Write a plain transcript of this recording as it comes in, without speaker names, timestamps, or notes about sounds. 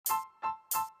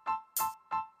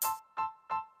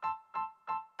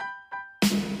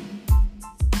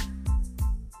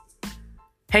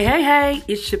Hey, hey, hey,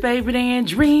 it's your favorite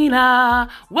Andrina.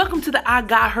 Welcome to the I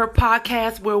Got Her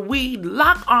podcast, where we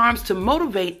lock arms to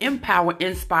motivate, empower,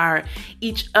 inspire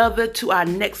each other to our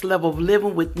next level of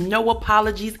living with no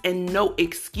apologies and no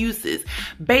excuses.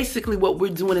 Basically, what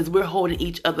we're doing is we're holding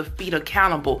each other's feet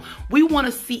accountable. We want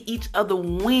to see each other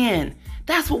win.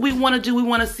 That's what we want to do. We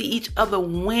want to see each other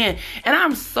win. And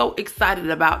I'm so excited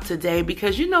about today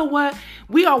because you know what?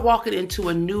 We are walking into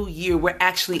a new year. We're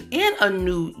actually in a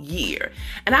new year.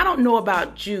 And I don't know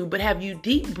about you, but have you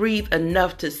deep breathed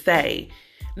enough to say,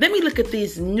 let me look at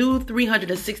these new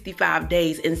 365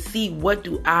 days and see what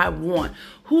do I want?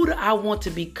 Who do I want to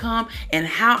become and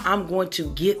how I'm going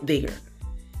to get there?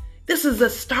 This is a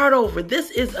start over.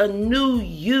 This is a new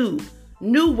you,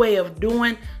 new way of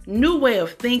doing, new way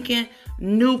of thinking,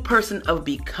 new person of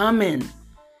becoming.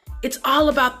 It's all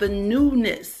about the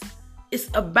newness. It's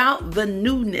about the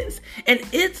newness. And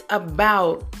it's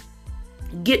about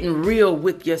getting real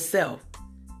with yourself.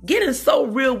 Getting so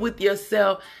real with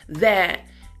yourself that,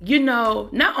 you know,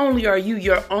 not only are you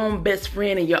your own best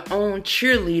friend and your own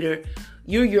cheerleader,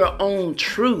 you're your own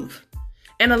truth.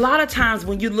 And a lot of times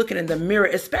when you're looking in the mirror,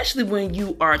 especially when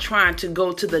you are trying to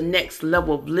go to the next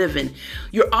level of living,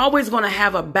 you're always going to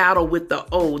have a battle with the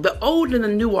old. The old and the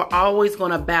new are always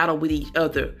going to battle with each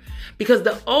other because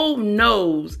the old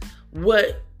knows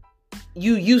what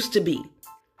you used to be,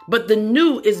 but the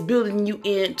new is building you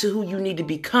into who you need to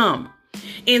become.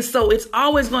 And so it's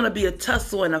always going to be a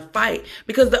tussle and a fight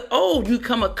because the old, you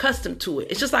become accustomed to it.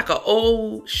 It's just like an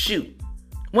old shoe.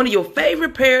 One of your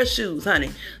favorite pair of shoes, honey.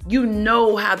 You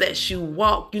know how that shoe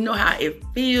walks. You know how it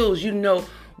feels. You know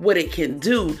what it can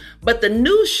do. But the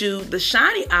new shoe, the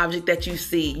shiny object that you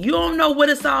see, you don't know what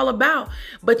it's all about,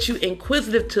 but you're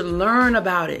inquisitive to learn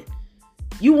about it.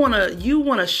 You want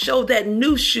to show that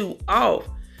new shoe off.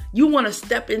 You want to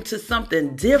step into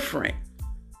something different.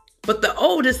 But the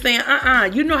old is saying,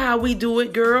 you know how we do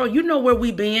it, girl. You know where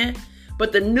we been.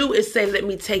 But the new is saying, let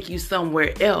me take you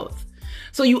somewhere else.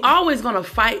 So you always going to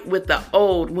fight with the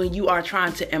old when you are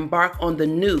trying to embark on the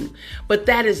new. But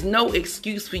that is no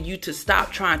excuse for you to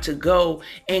stop trying to go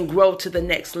and grow to the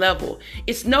next level.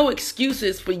 It's no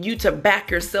excuses for you to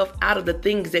back yourself out of the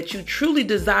things that you truly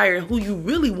desire and who you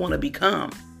really want to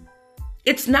become.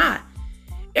 It's not.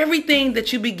 Everything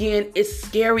that you begin is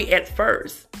scary at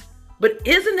first. But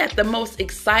isn't that the most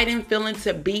exciting feeling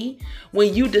to be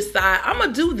when you decide, I'm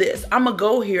going to do this. I'm going to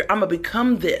go here. I'm going to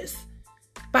become this.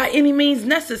 By any means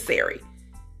necessary.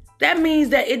 That means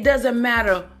that it doesn't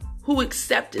matter who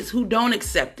accepts it, who don't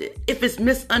accept it. If it's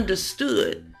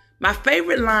misunderstood, my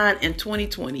favorite line in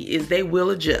 2020 is they will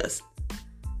adjust.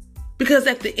 Because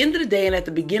at the end of the day and at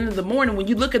the beginning of the morning, when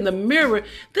you look in the mirror,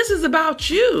 this is about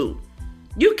you.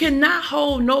 You cannot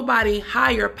hold nobody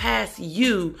higher past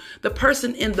you, the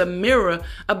person in the mirror,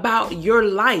 about your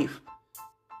life.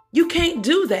 You can't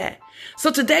do that.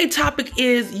 So today's topic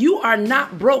is you are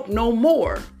not broke no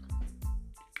more.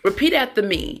 Repeat after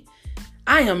me.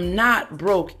 I am not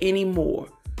broke anymore.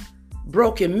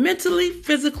 Broken mentally,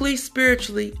 physically,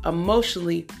 spiritually,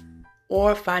 emotionally,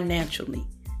 or financially.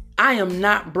 I am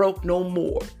not broke no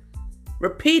more.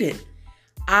 Repeat it.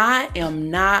 I am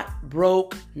not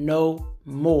broke no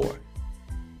more.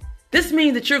 This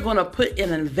means that you're going to put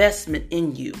an investment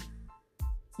in you.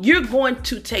 You're going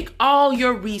to take all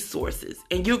your resources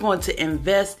and you're going to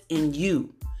invest in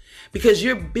you because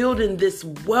you're building this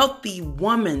wealthy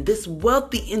woman, this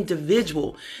wealthy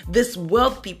individual, this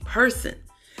wealthy person.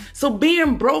 So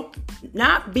being broke,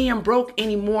 not being broke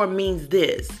anymore means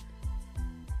this.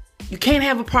 You can't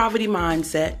have a poverty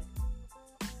mindset.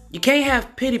 You can't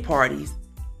have pity parties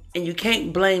and you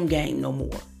can't blame game no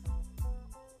more.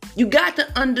 You got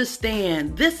to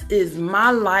understand this is my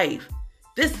life.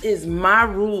 This is my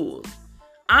rules.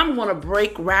 I'm going to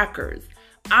break records.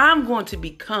 I'm going to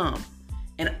become,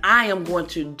 and I am going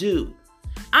to do.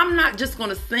 I'm not just going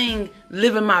to sing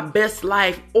living my best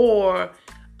life or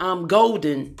I'm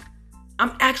golden.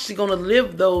 I'm actually going to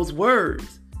live those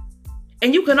words.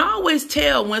 And you can always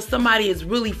tell when somebody is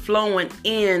really flowing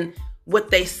in what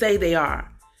they say they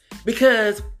are.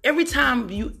 Because every time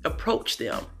you approach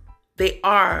them, they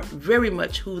are very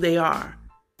much who they are.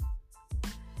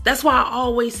 That's why I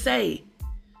always say,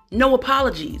 no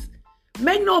apologies.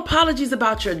 Make no apologies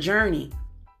about your journey.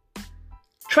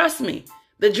 Trust me,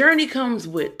 the journey comes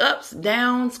with ups,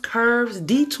 downs, curves,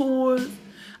 detours,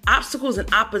 obstacles,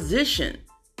 and opposition.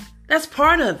 That's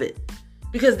part of it.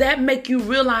 Because that make you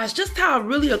realize just how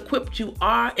really equipped you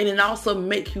are, and it also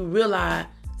make you realize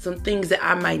some things that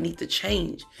I might need to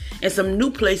change, and some new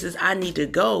places I need to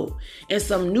go, and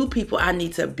some new people I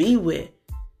need to be with.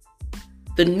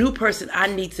 The new person I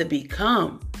need to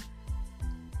become.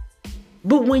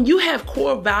 But when you have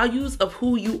core values of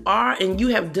who you are and you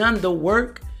have done the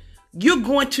work, you're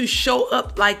going to show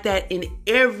up like that in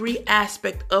every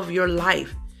aspect of your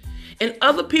life. And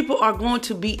other people are going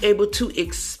to be able to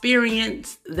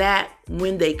experience that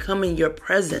when they come in your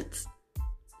presence.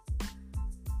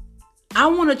 I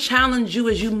want to challenge you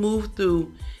as you move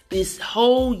through this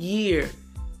whole year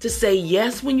to say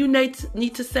yes when you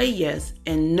need to say yes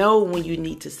and no when you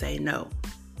need to say no.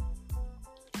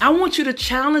 I want you to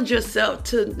challenge yourself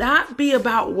to not be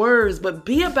about words, but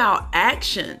be about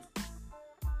action.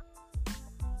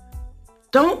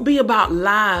 Don't be about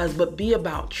lies, but be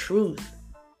about truth.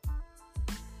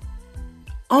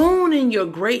 Owning your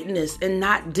greatness and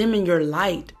not dimming your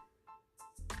light.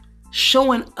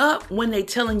 Showing up when they're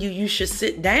telling you should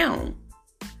sit down.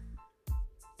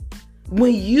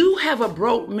 When you have a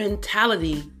broke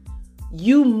mentality,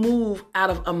 you move out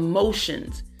of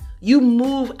emotions. You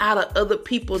move out of other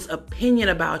people's opinion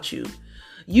about you.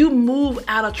 You move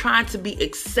out of trying to be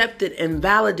accepted and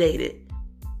validated.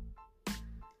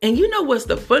 And you know what's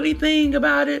the funny thing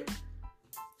about it?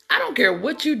 I don't care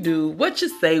what you do, what you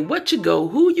say, what you go,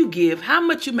 who you give, how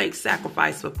much you make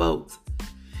sacrifice for folks.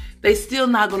 They still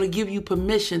not going to give you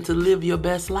permission to live your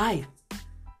best life.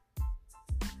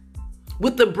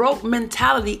 With the broke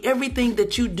mentality, everything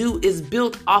that you do is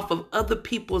built off of other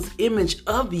people's image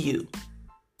of you.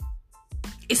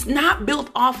 It's not built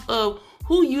off of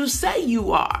who you say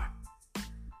you are.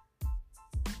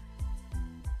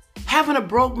 Having a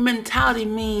broke mentality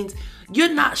means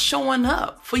you're not showing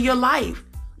up for your life.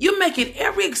 You're making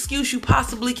every excuse you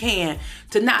possibly can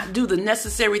to not do the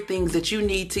necessary things that you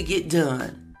need to get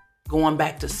done. Going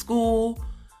back to school,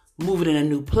 moving in a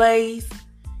new place,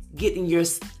 getting your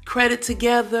credit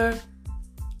together,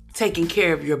 taking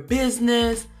care of your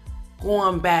business,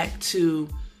 going back to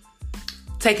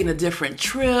taking a different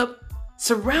trip,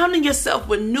 surrounding yourself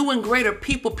with new and greater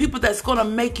people that's going to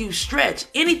make you stretch.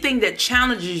 Anything that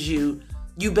challenges you,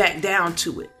 you back down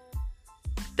to it.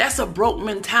 That's a broke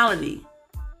mentality.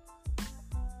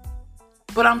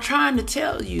 But I'm trying to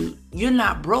tell you, you're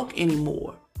not broke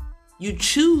anymore. You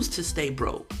choose to stay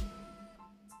broke.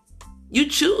 You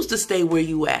choose to stay where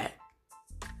you at.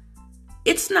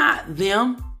 It's not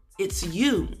them, it's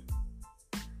you.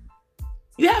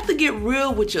 You have to get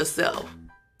real with yourself.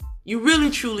 You really,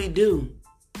 truly do.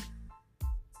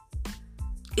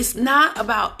 It's not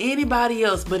about anybody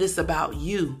else, but it's about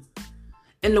you.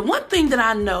 And the one thing that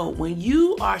I know, when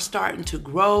you are starting to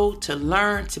grow, to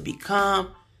learn, to become,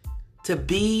 to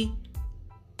be,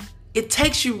 it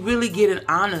takes you really getting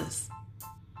honest.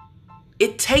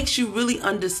 It takes you really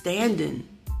understanding.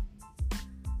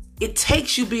 It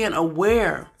takes you being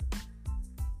aware.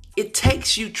 It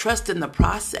takes you trusting the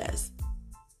process.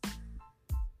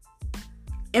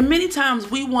 And many times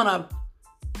we want to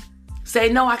say,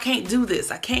 no, I can't do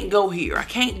this. I can't go here. I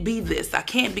can't be this. I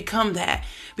can't become that.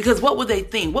 Because what would they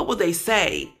think? What would they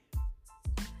say?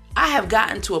 I have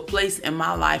gotten to a place in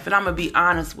my life, and I'm going to be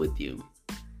honest with you.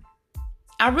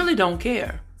 I really don't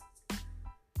care.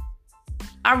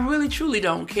 I really, truly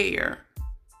don't care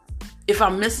if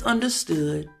I'm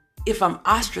misunderstood, if I'm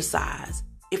ostracized,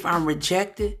 if I'm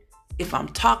rejected, if I'm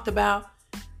talked about.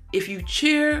 If you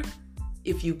cheer,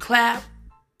 if you clap,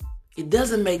 it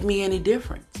doesn't make me any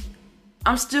difference.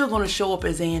 I'm still going to show up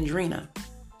as Andrina.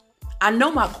 I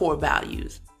know my core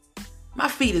values. My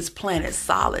feet is planted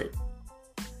solid.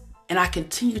 And I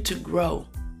continue to grow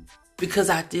because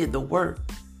I did the work.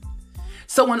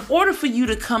 So in order for you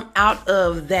to come out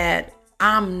of that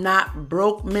I'm not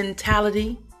broke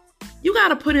mentality, you got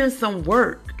to put in some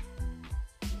work.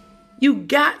 You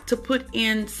got to put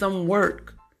in some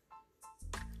work.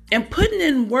 And putting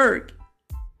in work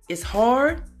is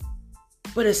hard,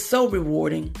 but it's so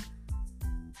rewarding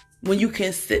when you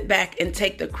can sit back and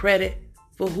take the credit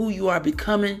for who you are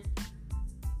becoming.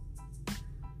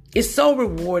 It's so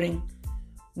rewarding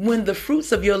when the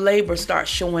fruits of your labor start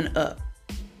showing up.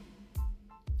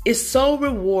 It's so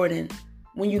rewarding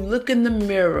when you look in the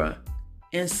mirror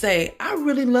and say, I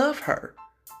really love her.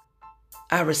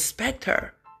 I respect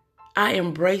her. I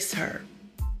embrace her.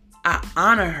 I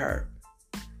honor her.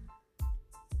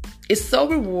 It's so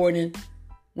rewarding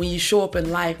when you show up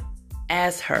in life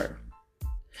as her.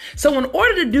 So in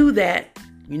order to do that,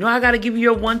 I got to give you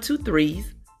your 1, 2, 3s.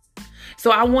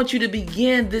 So I want you to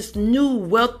begin this new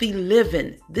wealthy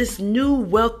living, this new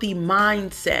wealthy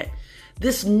mindset,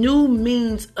 this new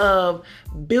means of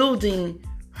building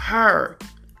her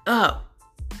up.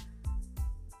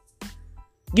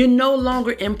 You're no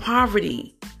longer in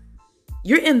poverty.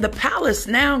 You're in the palace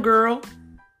now, girl.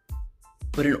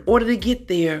 But in order to get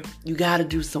there, you got to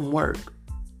do some work.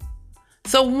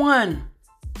 So 1,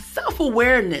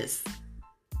 self-awareness.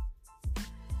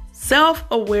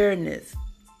 Self-awareness.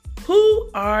 Who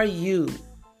are you?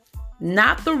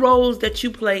 Not the roles that you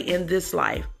play in this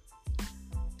life.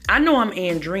 I know I'm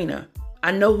Andrina.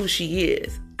 I know who she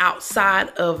is outside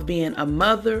of being a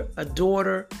mother, a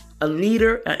daughter, a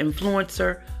leader, an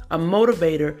influencer, a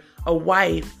motivator, a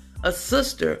wife, a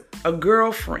sister, a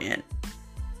girlfriend.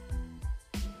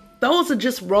 Those are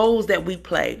just roles that we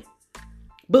play.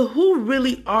 But who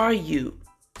really are you?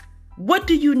 What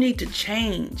do you need to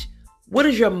change? What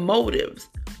is your motives?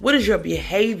 What is your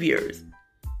behaviors?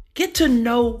 Get to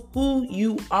know who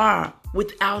you are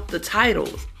without the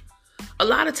titles. A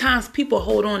lot of times people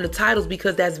hold on to titles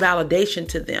because that's validation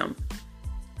to them.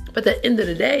 But at the end of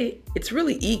the day, it's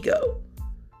really ego.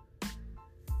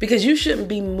 Because you shouldn't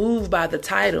be moved by the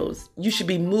titles. You should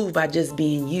be moved by just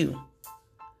being you.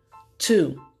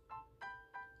 2,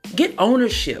 get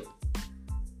ownership.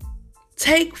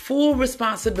 Take full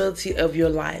responsibility of your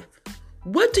life.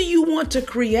 What do you want to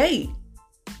create?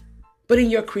 But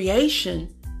in your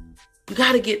creation, you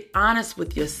got to get honest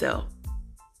with yourself.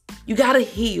 You got to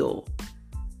heal.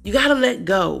 You got to let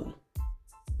go.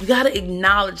 You got to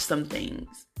acknowledge some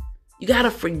things. You got to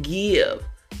forgive.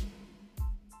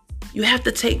 You have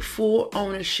to take full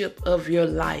ownership of your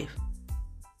life.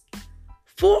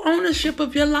 Full ownership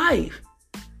of your life.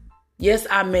 Yes,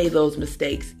 I made those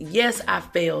mistakes. Yes, I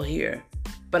failed here.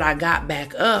 But I got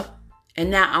back up. And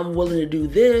now I'm willing to do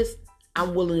this.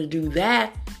 I'm willing to do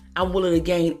that. I'm willing to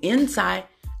gain insight.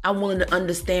 I'm willing to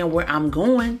understand where I'm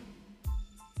going.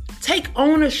 Take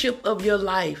ownership of your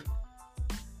life.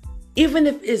 Even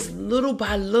if it's little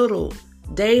by little,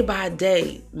 day by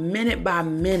day, minute by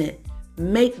minute,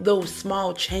 make those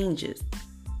small changes.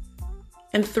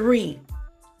 And 3,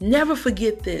 never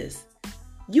forget this.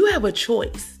 You have a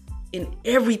choice in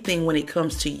everything when it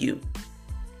comes to you.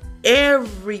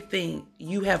 Everything,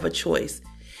 you have a choice.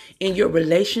 In your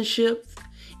relationships,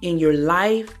 in your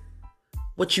life,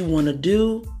 what you want to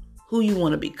do, who you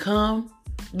want to become.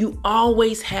 You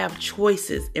always have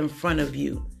choices in front of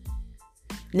you.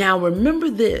 Now remember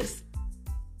this.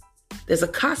 There's a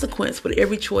consequence for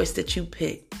every choice that you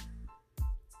pick.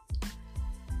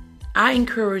 I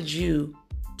encourage you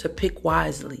to pick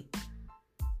wisely.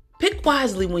 Pick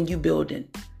wisely when you're building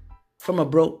from a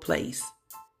broke place.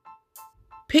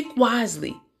 Pick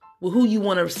wisely with who you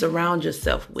want to surround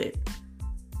yourself with.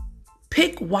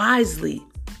 Pick wisely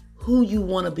who you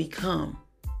want to become.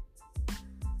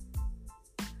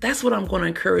 That's what I'm going to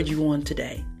encourage you on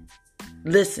today.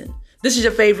 Listen, this is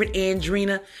your favorite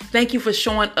Andrina. Thank you for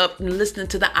showing up and listening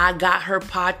to the I Got Her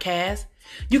podcast.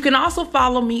 You can also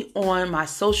follow me on my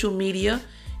social media.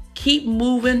 Keep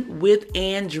moving with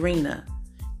Andrina.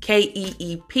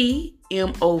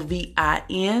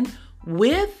 KEEPMOVIN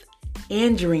with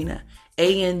Andrina.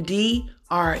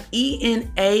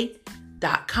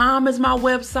 ANDRENA.com is my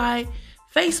website.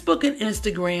 Facebook and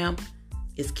Instagram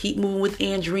is Keep Moving with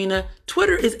Andrina.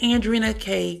 Twitter is Andrina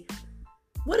K.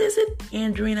 What is it?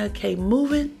 Andrina K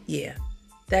Moving? Yeah,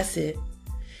 that's it.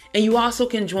 And you also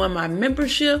can join my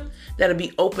membership that'll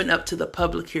be open up to the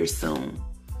public here soon.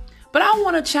 But I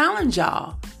want to challenge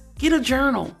y'all. Get a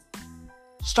journal.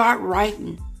 Start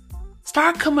writing.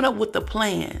 Start coming up with a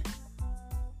plan.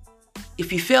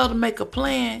 If you fail to make a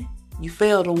plan, you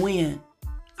fail to win.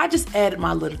 I just added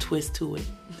my little twist to it.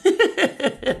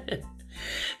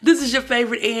 This is your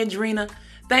favorite Andrina.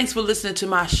 Thanks for listening to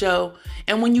my show.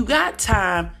 And when you got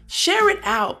time, share it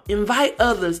out. Invite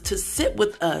others to sit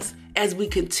with us as we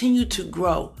continue to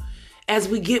grow, as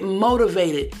we get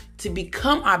motivated to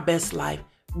become our best life,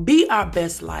 be our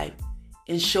best life,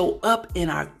 and show up in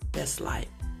our best life.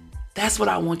 That's what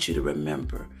I want you to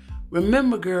remember.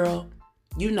 Remember, girl,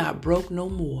 you're not broke no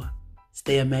more.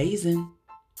 Stay amazing.